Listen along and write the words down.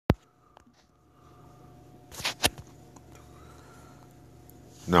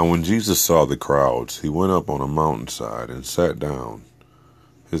Now when Jesus saw the crowds, he went up on a mountainside and sat down.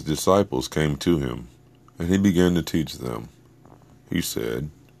 His disciples came to him, and he began to teach them. He said,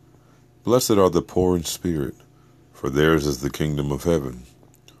 "Blessed are the poor in spirit, for theirs is the kingdom of heaven.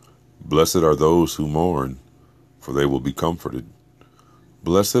 Blessed are those who mourn, for they will be comforted.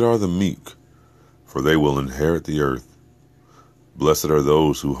 Blessed are the meek, for they will inherit the earth. Blessed are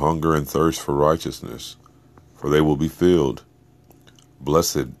those who hunger and thirst for righteousness, for they will be filled.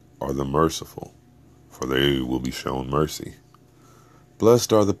 Blessed are the merciful, for they will be shown mercy.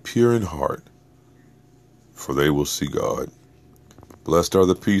 Blessed are the pure in heart, for they will see God. Blessed are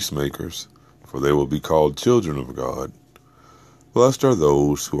the peacemakers, for they will be called children of God. Blessed are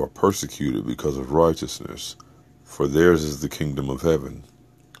those who are persecuted because of righteousness, for theirs is the kingdom of heaven.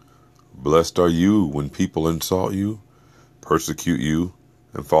 Blessed are you when people insult you, persecute you,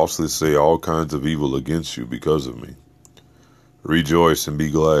 and falsely say all kinds of evil against you because of me. Rejoice and be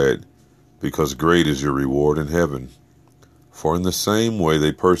glad, because great is your reward in heaven. For in the same way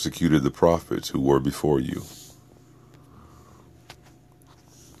they persecuted the prophets who were before you."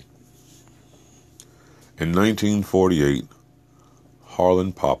 In 1948,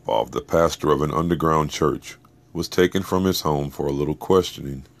 Harlan Popov, the pastor of an underground church, was taken from his home for a little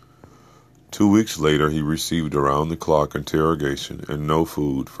questioning. 2 weeks later, he received around-the-clock interrogation and no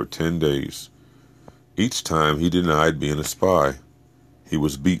food for 10 days. Each time he denied being a spy. He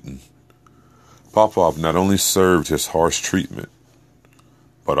was beaten. Popov not only served his harsh treatment,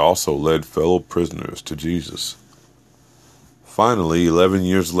 but also led fellow prisoners to Jesus. Finally, 11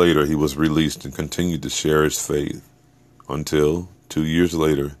 years later, he was released and continued to share his faith until, 2 years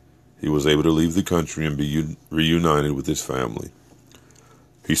later, he was able to leave the country and be reunited with his family.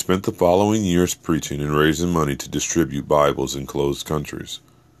 He spent the following years preaching and raising money to distribute Bibles in closed countries.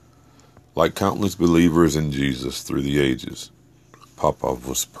 Like countless believers in Jesus through the ages, Popov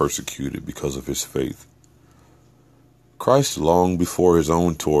was persecuted because of his faith. Christ, long before his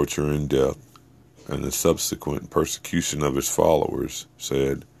own torture and death and the subsequent persecution of his followers,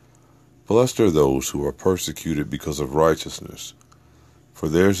 said, "Blessed are those who are persecuted because of righteousness, for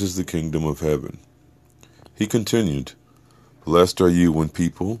theirs is the kingdom of heaven." He continued, "Blessed are you when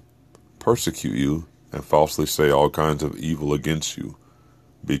people persecute you and falsely say all kinds of evil against you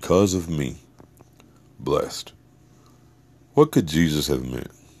because of me." Blessed. What could Jesus have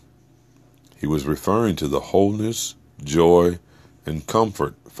meant? He was referring to the wholeness, joy, and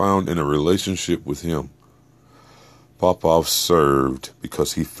comfort found in a relationship with him. Popov served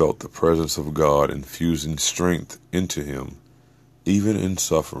because he felt the presence of God infusing strength into him, even in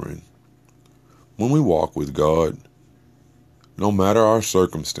suffering. When we walk with God, no matter our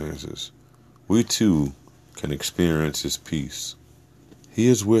circumstances, we too can experience his peace. He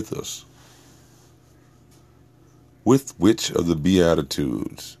is with us. With which of the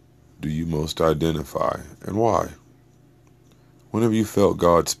Beatitudes do you most identify, and why? When have you felt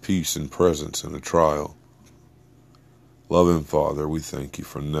God's peace and presence in a trial? Loving Father, we thank you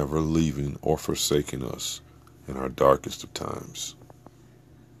for never leaving or forsaking us in our darkest of times.